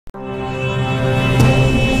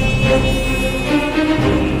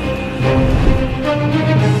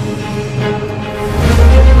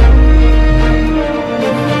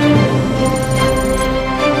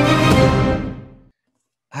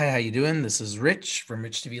you doing? This is Rich from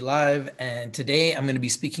Rich TV Live, and today I'm going to be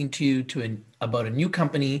speaking to you about a new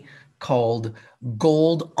company called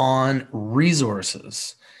Goldon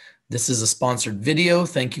Resources. This is a sponsored video.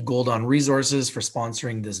 Thank you, Goldon Resources, for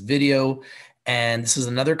sponsoring this video. And this is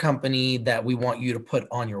another company that we want you to put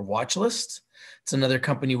on your watch list. It's another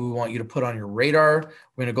company we want you to put on your radar.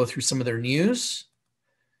 We're going to go through some of their news.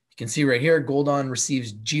 You can see right here, Goldon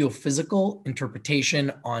receives geophysical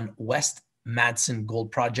interpretation on West Madsen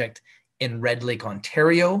gold project in Red Lake,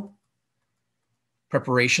 Ontario.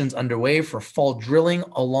 Preparations underway for fall drilling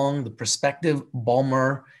along the prospective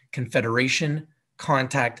Balmer-Confederation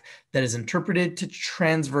contact that is interpreted to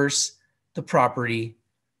transverse the property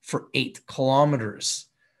for 8 kilometers.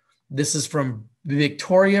 This is from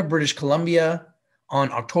Victoria, British Columbia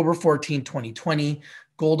on October 14, 2020.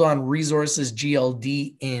 Goldon Resources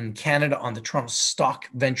GLD in Canada on the Toronto Stock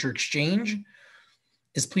Venture Exchange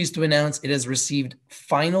is pleased to announce it has received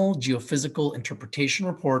final geophysical interpretation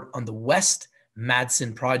report on the West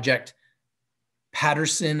Madsen project.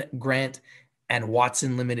 Patterson, Grant, and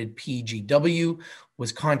Watson Limited PGW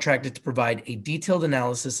was contracted to provide a detailed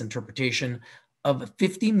analysis interpretation of a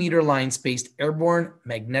 50-meter line-spaced airborne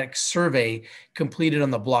magnetic survey completed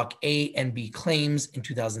on the Block A and B claims in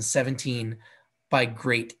 2017 by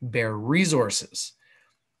Great Bear Resources.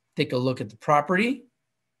 Take a look at the property.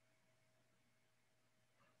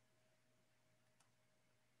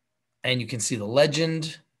 And you can see the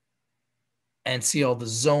legend and see all the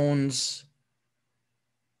zones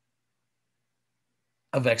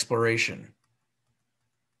of exploration.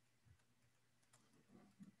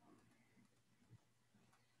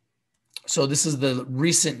 So this is the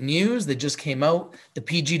recent news that just came out. The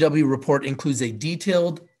PGW report includes a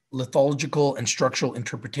detailed lithological and structural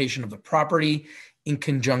interpretation of the property in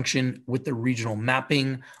conjunction with the regional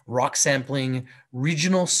mapping, rock sampling,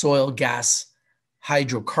 regional soil gas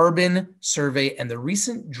hydrocarbon survey, and the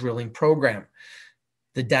recent drilling program.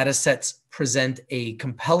 The data sets present a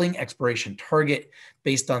compelling exploration target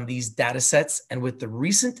based on these data sets, and with the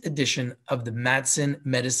recent addition of the Madsen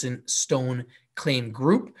Medicine Stone Claim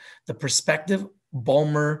Group, the prospective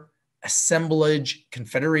Balmer Assemblage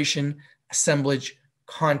Confederation assemblage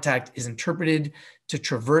contact is interpreted to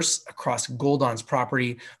traverse across Goldon's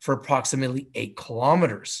property for approximately 8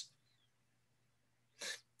 kilometers.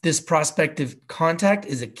 This prospective contact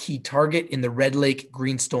is a key target in the Red Lake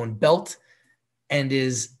Greenstone Belt and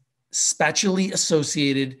is spatially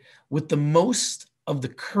associated with the most of the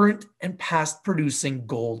current and past producing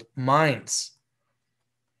gold mines.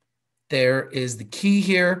 There is the key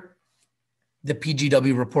here. The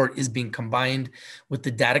PGW report is being combined with the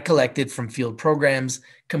data collected from field programs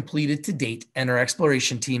completed to date, and our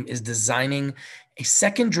exploration team is designing a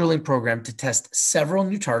second drilling program to test several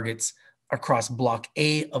new targets across Block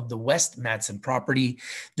A of the West Madsen property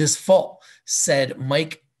this fall, said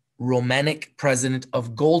Mike Romanek, president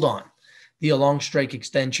of Goldon. The along strike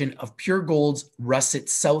extension of PureGold's Russet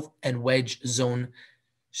South and Wedge zone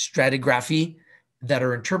stratigraphy that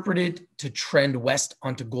are interpreted to trend west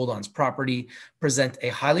onto Goldon's property present a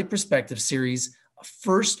highly prospective series of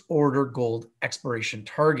first-order gold exploration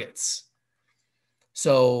targets.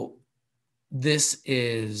 So this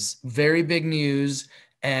is very big news,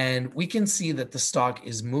 and we can see that the stock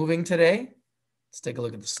is moving today. Let's take a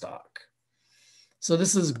look at the stock. So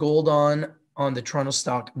this is Goldon on the Toronto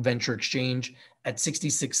Stock Venture Exchange at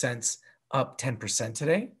 66 cents, up 10%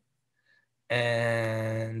 today.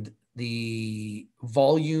 And the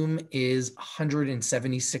volume is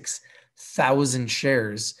 176,000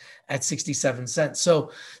 shares at 67 cents.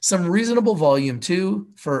 So some reasonable volume too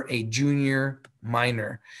for a junior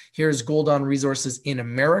miner. Here's Goldon Resources in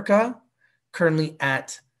America, currently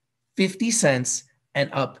at 50 cents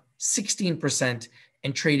and up 16%,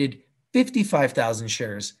 and traded 55,000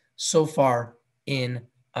 shares so far in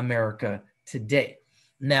America today.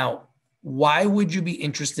 Now, why would you be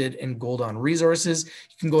interested in Goldon Resources?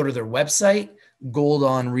 You can go to their website,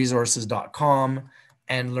 goldonresources.com,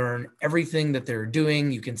 and learn everything that they're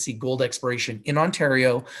doing. You can see gold exploration in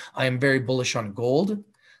Ontario. I am very bullish on gold.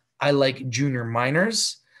 I like junior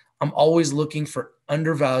miners. I'm always looking for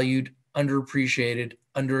undervalued, underappreciated,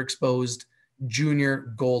 underexposed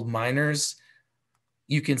junior gold miners.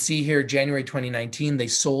 You can see here, January 2019, they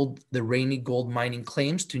sold the Rainy Gold mining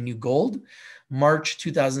claims to New Gold. March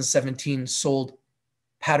 2017, sold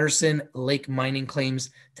Patterson Lake mining claims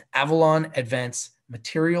to Avalon Advanced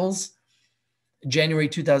Materials. January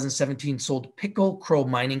 2017, sold Pickle Crow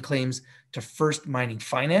mining claims to First Mining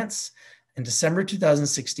Finance. In December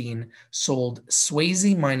 2016, sold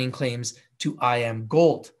Swayze mining claims to IM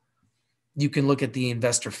Gold. You can look at the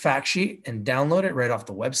investor fact sheet and download it right off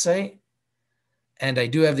the website. And I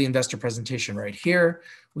do have the investor presentation right here.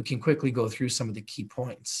 We can quickly go through some of the key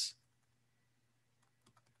points.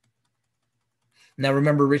 Now,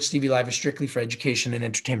 remember, Rich TV Live is strictly for education and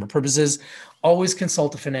entertainment purposes. Always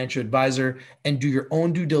consult a financial advisor and do your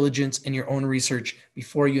own due diligence and your own research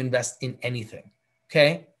before you invest in anything,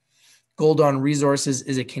 okay? Goldon Resources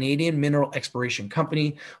is a Canadian mineral exploration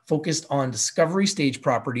company focused on discovery stage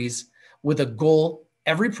properties with a goal.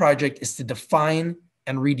 Every project is to define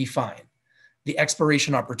and redefine the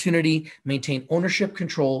exploration opportunity, maintain ownership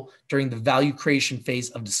control during the value creation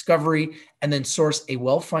phase of discovery, and then source a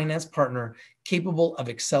well-financed partner capable of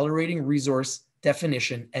accelerating resource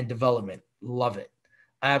definition and development. Love it.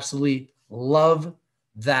 I absolutely love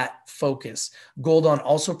that focus. Goldon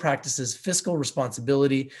also practices fiscal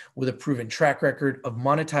responsibility with a proven track record of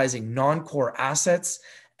monetizing non-core assets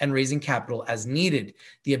and raising capital as needed.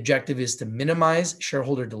 The objective is to minimize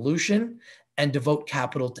shareholder dilution and devote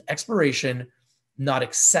capital to exploration, not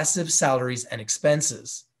excessive salaries and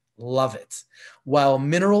expenses. Love it. While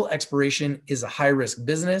mineral exploration is a high-risk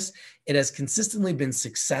business, it has consistently been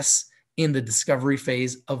success in the discovery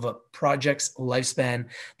phase of a project's lifespan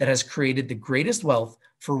that has created the greatest wealth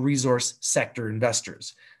for resource sector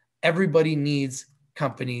investors. Everybody needs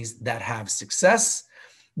companies that have success.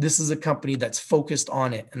 This is a company that's focused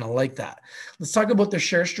on it, and I like that. Let's talk about their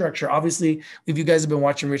share structure. Obviously, if you guys have been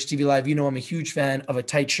watching Rich TV Live, you know I'm a huge fan of a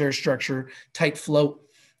tight share structure, tight float.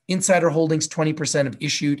 Insider holdings, 20% of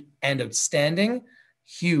issued and outstanding.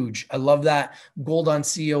 Huge. I love that. Goldon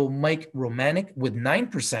CEO Mike Romanek with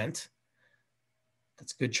 9%.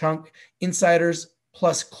 That's a good chunk. Insiders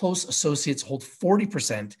plus close associates hold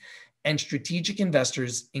 40%. And strategic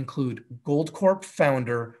investors include Goldcorp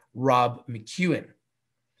founder Rob McEwen.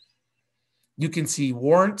 You can see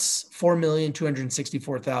warrants,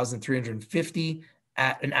 4,264,350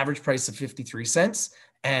 at an average price of 53 cents.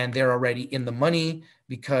 And they're already in the money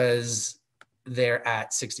because they're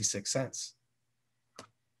at 66 cents.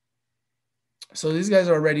 So these guys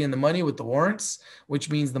are already in the money with the warrants,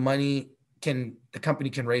 which means the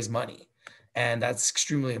company can raise money. And that's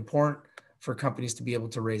extremely important for companies to be able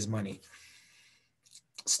to raise money.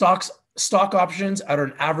 Stock options at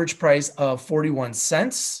an average price of 41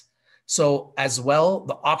 cents. So as well,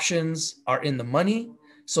 the options are in the money.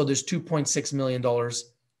 So there's $2.6 million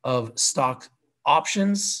of stock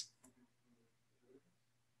options.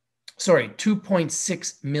 Sorry,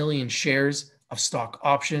 2.6 million shares of stock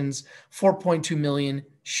options, 4.2 million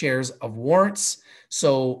shares of warrants.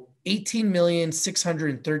 So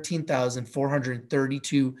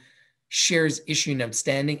 18,613,432 shares issued and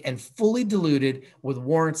outstanding, and fully diluted with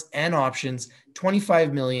warrants and options,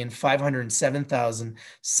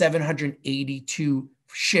 25,507,782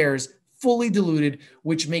 shares fully diluted,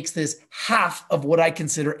 which makes this half of what I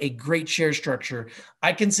consider a great share structure.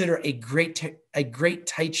 I consider a great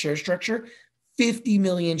tight share structure, 50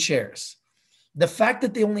 million shares. The fact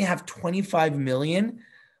that they only have 25 million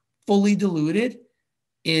fully diluted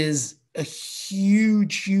is a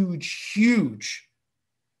huge, huge, huge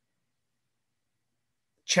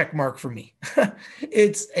check mark for me.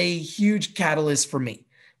 It's a huge catalyst for me,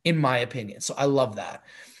 in my opinion. So I love that.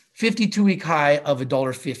 52-week high of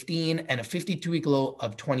 $1.15 and a 52-week low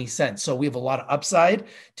of 20 cents. So we have a lot of upside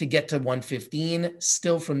to get to 115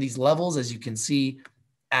 still from these levels, as you can see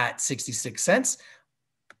at 66 cents.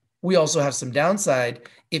 We also have some downside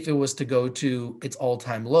if it was to go to its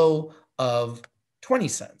all-time low of 20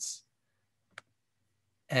 cents.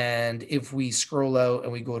 And if we scroll out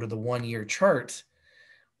and we go to the 1-year chart,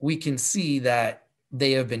 we can see that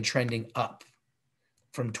they have been trending up.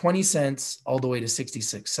 From 20 cents all the way to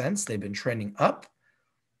 66 cents, they've been trending up.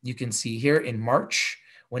 You can see here in March,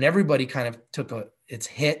 when everybody kind of took its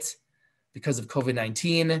hit because of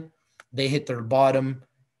COVID-19, they hit their bottom,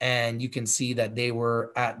 and you can see that they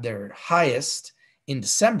were at their highest in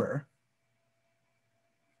December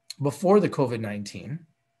before the COVID-19,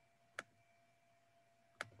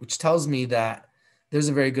 which tells me that there's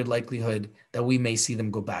a very good likelihood that we may see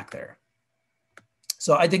them go back there.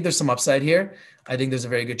 So I think there's some upside here. I think there's a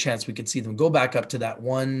very good chance we could see them go back up to that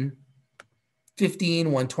 115,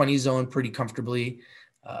 120 zone pretty comfortably.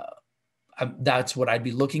 That's what I'd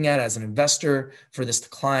be looking at as an investor for this to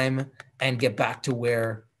climb and get back to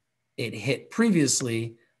where it hit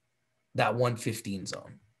previously, that 115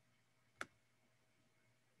 zone.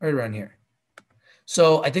 Right around here.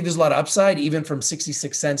 So I think there's a lot of upside, even from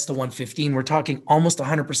 66 cents to 115. We're talking almost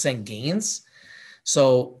 100% gains.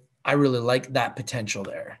 So I really like that potential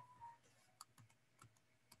there.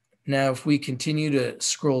 Now, if we continue to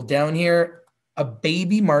scroll down here, a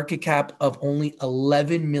baby market cap of only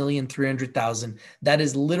 11,300,000. That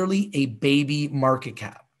is literally a baby market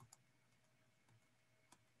cap.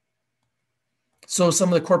 So some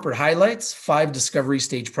of the corporate highlights: 5 discovery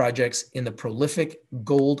stage projects in the prolific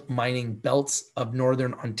gold mining belts of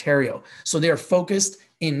Northern Ontario. So they are focused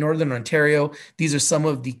in Northern Ontario. These are some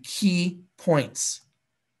of the key points.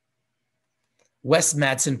 West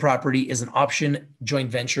Madsen property is an option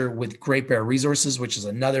joint venture with Great Bear Resources, which is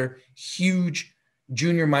another huge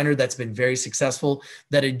junior miner that's been very successful,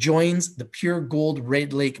 that adjoins the PureGold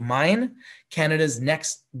Red Lake Mine, Canada's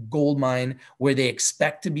next gold mine, where they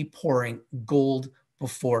expect to be pouring gold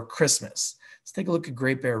before Christmas. Let's take a look at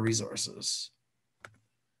Great Bear Resources.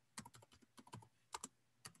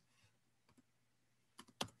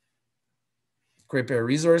 Great Bear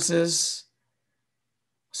Resources.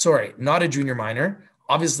 Sorry, not a junior miner.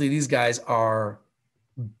 Obviously, these guys are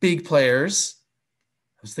big players.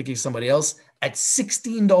 I was thinking somebody else at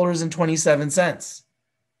 $16.27.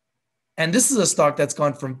 And this is a stock that's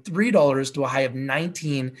gone from $3 to a high of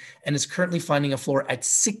 19 and is currently finding a floor at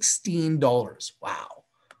 $16. Wow.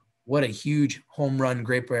 What a huge home run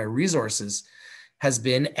Great Bear Resources has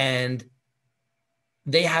been. And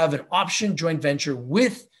they have an option joint venture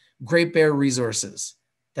with Great Bear Resources.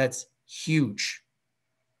 That's huge.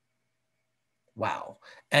 Wow.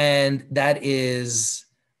 And that is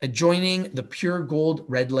adjoining the PureGold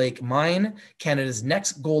Red Lake Mine, Canada's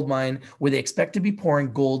next gold mine, where they expect to be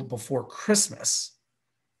pouring gold before Christmas.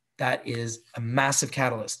 That is a massive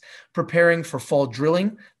catalyst. Preparing for fall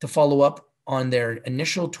drilling to follow up on their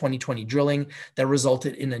initial 2020 drilling that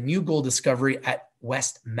resulted in a new gold discovery at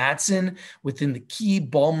West Madsen within the Key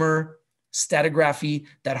Balmer stratigraphy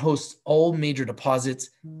that hosts all major deposits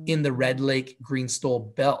in the Red Lake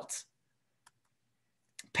Greenstone Belt.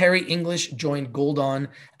 Perry English joined Goldon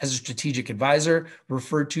as a strategic advisor,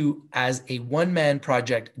 referred to as a one-man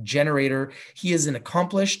project generator. He is an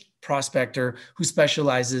accomplished prospector who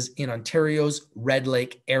specializes in Ontario's Red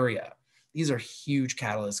Lake area. These are huge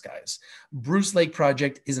catalysts, guys. Bruce Lake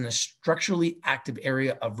Project is in a structurally active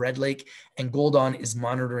area of Red Lake, and Goldon is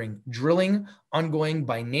monitoring drilling ongoing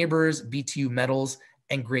by neighbors, BTU Metals,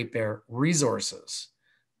 and Great Bear Resources.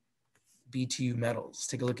 BTU Metals. Let's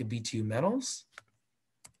take a look at BTU Metals.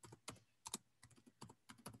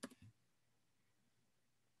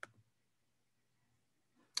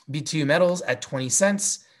 BTU Metals at 20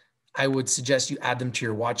 cents. I would suggest you add them to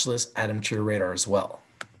your watch list, add them to your radar as well.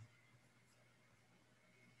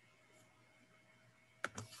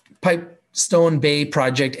 Pipestone Bay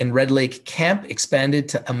Project and Red Lake Camp expanded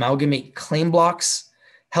to amalgamate claim blocks.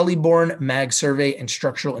 Heliborn mag survey and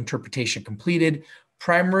structural interpretation completed.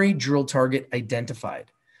 Primary drill target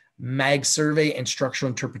identified. Mag survey and structural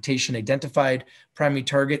interpretation identified. Primary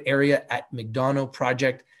target area at McDonough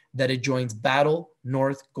Project that adjoins Battle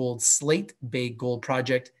North Gold Slate Bay Gold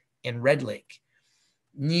Project in Red Lake.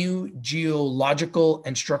 New geological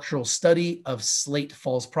and structural study of Slate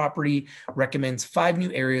Falls property recommends 5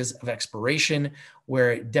 new areas of exploration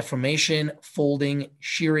where deformation, folding,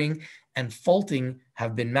 shearing, and faulting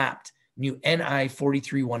have been mapped. New NI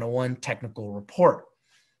 43101 technical report.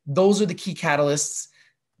 Those are the key catalysts.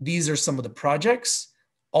 These are some of the projects,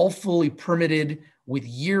 all fully permitted with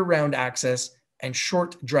year-round access and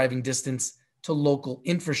short driving distance to local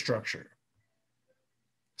infrastructure.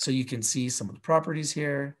 So you can see some of the properties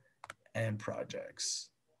here and projects.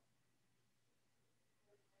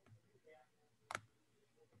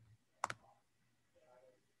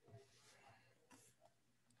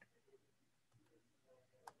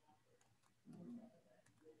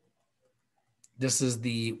 This is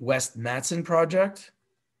the West Madsen project.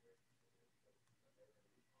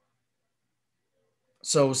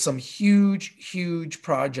 So some huge, huge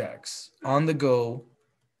projects on the go.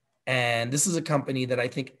 And this is a company that I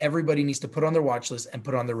think everybody needs to put on their watch list and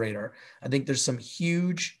put on their radar. I think there's some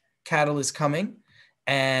huge catalysts coming,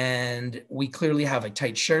 and we clearly have a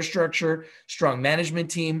tight share structure, strong management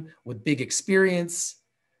team with big experience.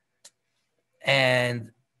 And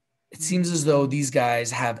it seems as though these guys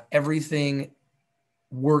have everything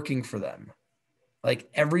working for them, like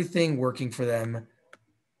everything working for them,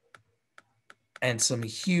 and some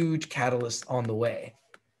huge catalysts on the way.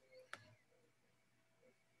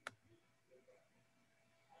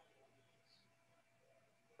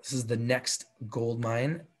 This is the next gold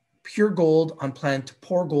mine. PureGold on plan to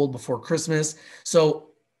pour gold before Christmas. So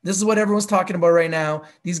this is what everyone's talking about right now.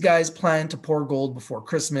 These guys plan to pour gold before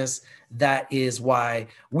Christmas. That is why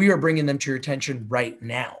we are bringing them to your attention right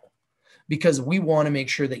now, because we want to make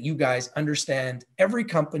sure that you guys understand every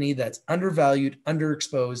company that's undervalued,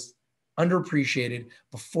 underexposed, underappreciated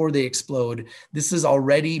before they explode. This has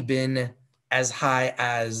already been as high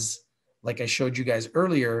as, like I showed you guys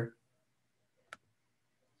earlier,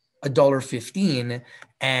 $1.15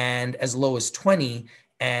 and as low as 20.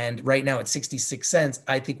 And right now at 66 cents,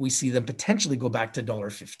 I think we see them potentially go back to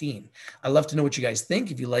 $1.15. I'd love to know what you guys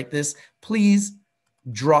think. If you like this, please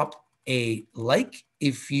drop a like.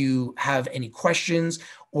 If you have any questions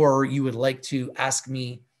or you would like to ask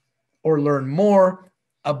me or learn more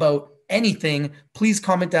about anything, please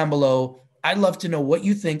comment down below. I'd love to know what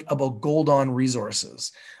you think about Goldon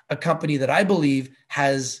Resources, a company that I believe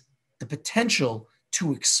has the potential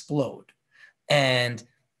to explode. And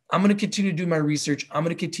I'm going to continue to do my research. I'm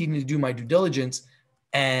going to continue to do my due diligence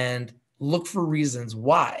and look for reasons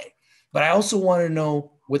why. But I also want to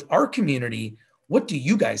know with our community, what do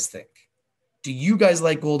you guys think? Do you guys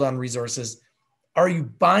like Goldon Resources? Are you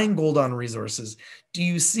buying Goldon Resources? Do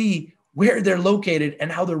you see where they're located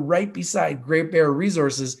and how they're right beside Great Bear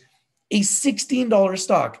Resources, a $16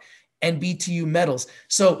 stock, and BTU Metals?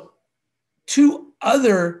 So two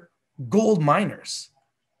other gold miners.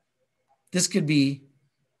 This could be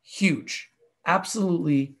huge,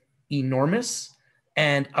 absolutely enormous.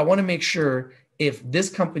 And I want to make sure if this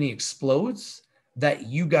company explodes, that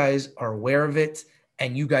you guys are aware of it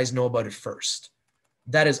and you guys know about it first.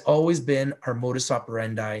 That has always been our modus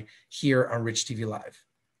operandi here on Rich TV Live.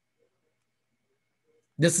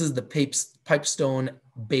 This is the Pipestone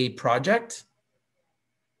Bay project.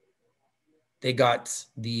 They got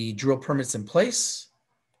the drill permits in place.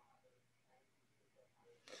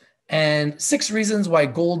 And 6 reasons why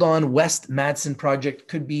Goldon West Madsen project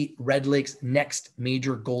could be Red Lake's next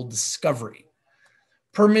major gold discovery.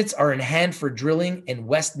 Permits are in hand for drilling in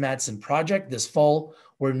West Madsen project this fall,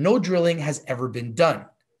 where no drilling has ever been done.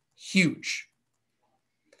 Huge.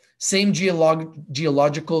 Same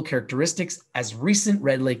geological characteristics as recent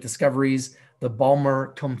Red Lake discoveries, the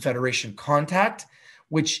Balmer-Confederation contact,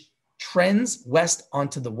 which trends west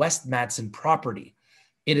onto the West Madsen property.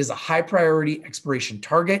 It is a high priority exploration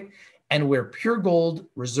target and where PureGold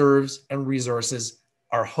reserves and resources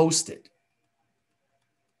are hosted.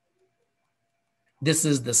 This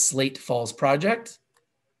is the Slate Falls project,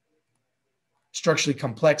 structurally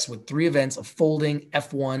complex with 3 events of folding,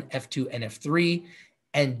 F1, F2, and F3,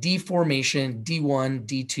 and deformation, D1,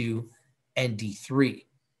 D2, and D3.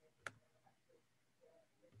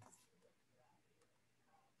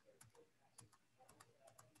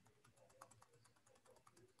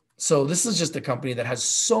 So this is just a company that has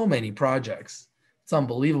so many projects. It's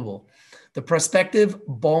unbelievable. The prospective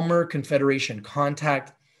Balmer-Confederation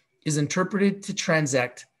contact is interpreted to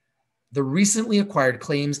transect the recently acquired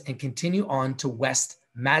claims and continue on to West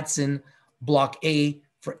Madsen Block A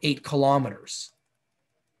for 8 kilometers.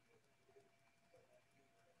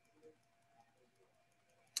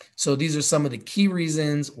 So these are some of the key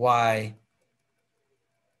reasons why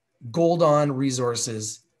Goldon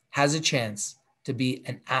Resources has a chance to be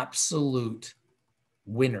an absolute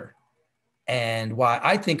winner, and why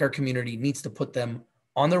I think our community needs to put them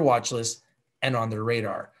on their watch list and on their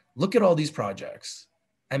radar. Look at all these projects.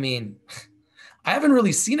 I mean, I haven't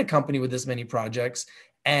really seen a company with this many projects,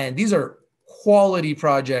 and these are quality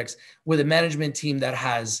projects with a management team that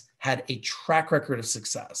has had a track record of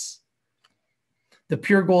success. The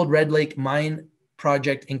PureGold Red Lake Mine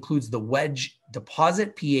project includes the Wedge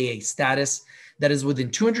deposit PAA status that is within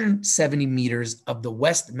 270 meters of the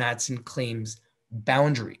West Madsen claims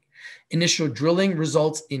boundary. Initial drilling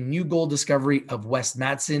results in new gold discovery of West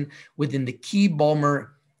Madsen within the Key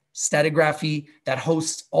Balmer stratigraphy that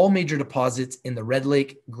hosts all major deposits in the Red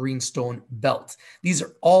Lake Greenstone Belt. These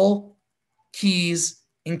are all keys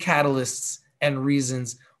and catalysts and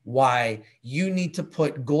reasons why you need to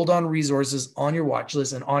put Goldon Resources on your watch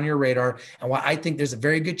list and on your radar, and why I think there's a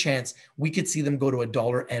very good chance we could see them go to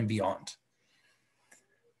 $1 and beyond.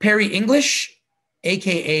 Perry English,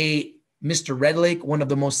 aka Mr. Red Lake, one of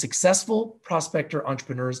the most successful prospector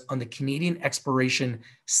entrepreneurs on the Canadian exploration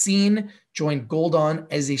scene, joined Goldon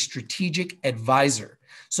as a strategic advisor.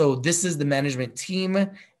 So this is the management team.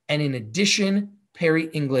 And in addition, Perry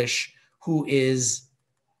English, who is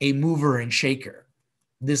a mover and shaker.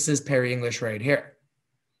 This is Perry English right here.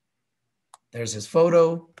 There's his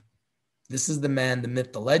photo. This is the man, the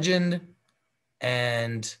myth, the legend.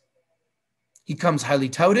 And he comes highly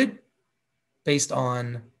touted based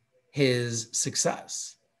on his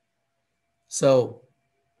success. So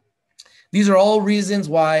these are all reasons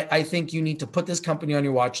why I think you need to put this company on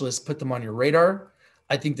your watch list, put them on your radar.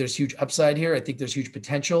 I think there's huge upside here. I think there's huge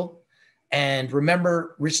potential. And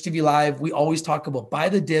remember, Rich TV Live, we always talk about buy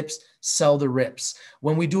the dips, sell the rips.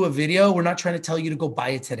 When we do a video, we're not trying to tell you to go buy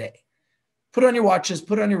it today. Put it on your watch list,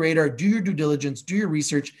 put it on your radar, do your due diligence, do your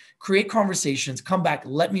research, create conversations, come back,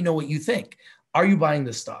 let me know what you think. Are you buying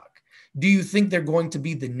this stock? Do you think they're going to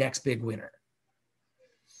be the next big winner?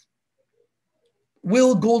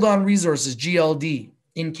 Will Goldon Resources, GLD,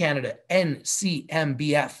 in Canada,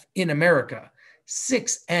 NCMBF in America,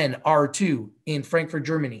 6NR2 in Frankfurt,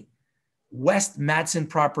 Germany. West Madsen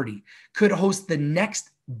property could host the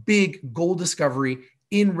next big gold discovery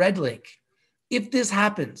in Red Lake. If this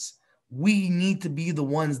happens, we need to be the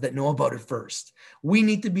ones that know about it first. We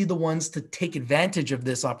need to be the ones to take advantage of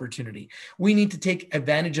this opportunity. We need to take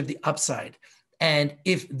advantage of the upside. And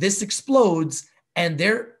if this explodes and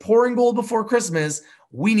they're pouring gold before Christmas,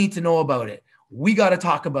 we need to know about it. We got to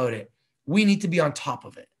talk about it. We need to be on top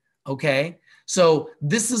of it. Okay. So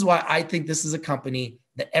this is why I think this is a company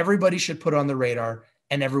that everybody should put on the radar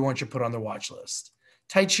and everyone should put on their watch list.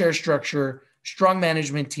 Tight share structure, strong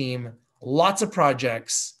management team, lots of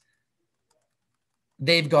projects.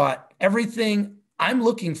 They've got everything I'm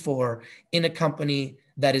looking for in a company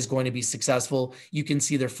that is going to be successful. You can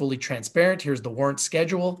see they're fully transparent. Here's the warrant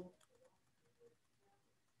schedule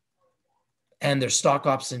and their stock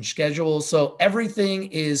option schedule. So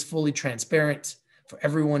everything is fully transparent for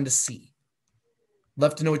everyone to see.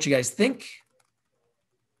 Love to know what you guys think.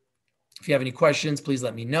 If you have any questions, please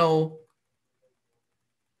let me know.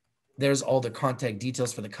 There's all the contact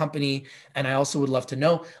details for the company. And I also would love to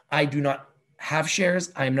know, I do not have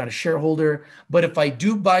shares. I am not a shareholder, but if I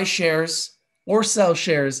do buy shares or sell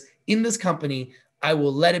shares in this company, I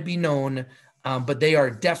will let it be known. But they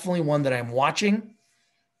are definitely one that I'm watching.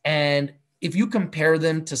 And if you compare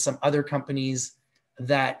them to some other companies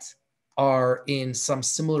that are in some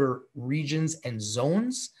similar regions and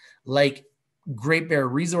zones, like Great Bear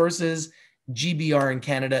Resources, GBR in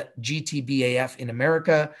Canada, GTBAF in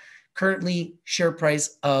America, currently share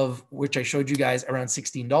price of which I showed you guys around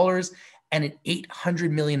 $16 and an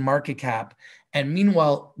 800 million market cap. And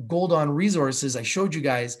meanwhile, Goldon Resources, I showed you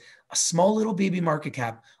guys a small little baby market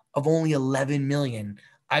cap of only 11 million.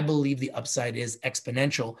 I believe the upside is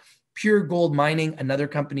exponential. PureGold Mining, another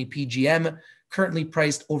company, PGM, currently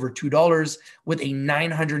priced over $2 with a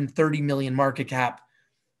 930 million market cap.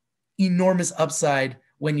 Enormous upside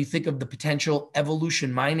when you think of the potential.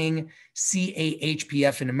 Evolution Mining,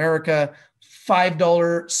 CAHPF in America,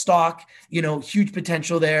 $5 stock, huge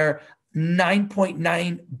potential there,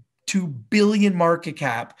 9.92 billion market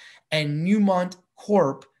cap. And Newmont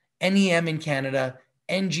Corp, NEM in Canada,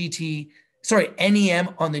 NEM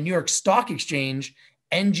on the New York Stock Exchange,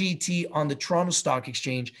 NGT on the Toronto Stock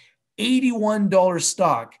Exchange, $81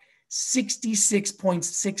 stock,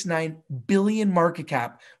 66.69 billion market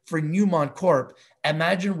cap for Newmont Corp.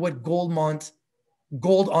 Imagine what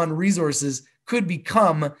Goldon Resources could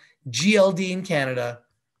become. GLD in Canada.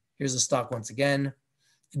 Here's the stock once again.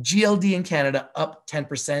 GLD in Canada up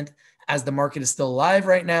 10% as the market is still alive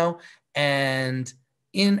right now. And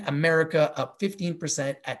in America up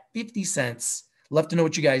 15% at 50 cents. Love to know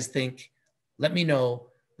what you guys think. Let me know.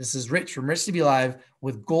 This is Rich from RICHTVLIVE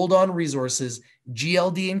with Goldon Resources,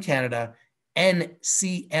 GLD in Canada,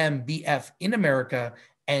 NCMBF in America,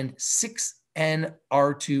 and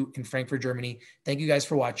 6NR2 in Frankfurt, Germany. Thank you guys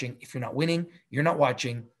for watching. If you're not winning, you're not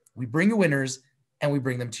watching. We bring you winners and we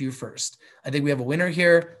bring them to you first. I think we have a winner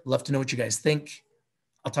here. Love to know what you guys think.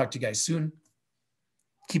 I'll talk to you guys soon.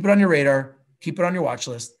 Keep it on your radar. Keep it on your watch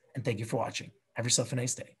list. And thank you for watching. Have yourself a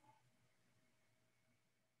nice day.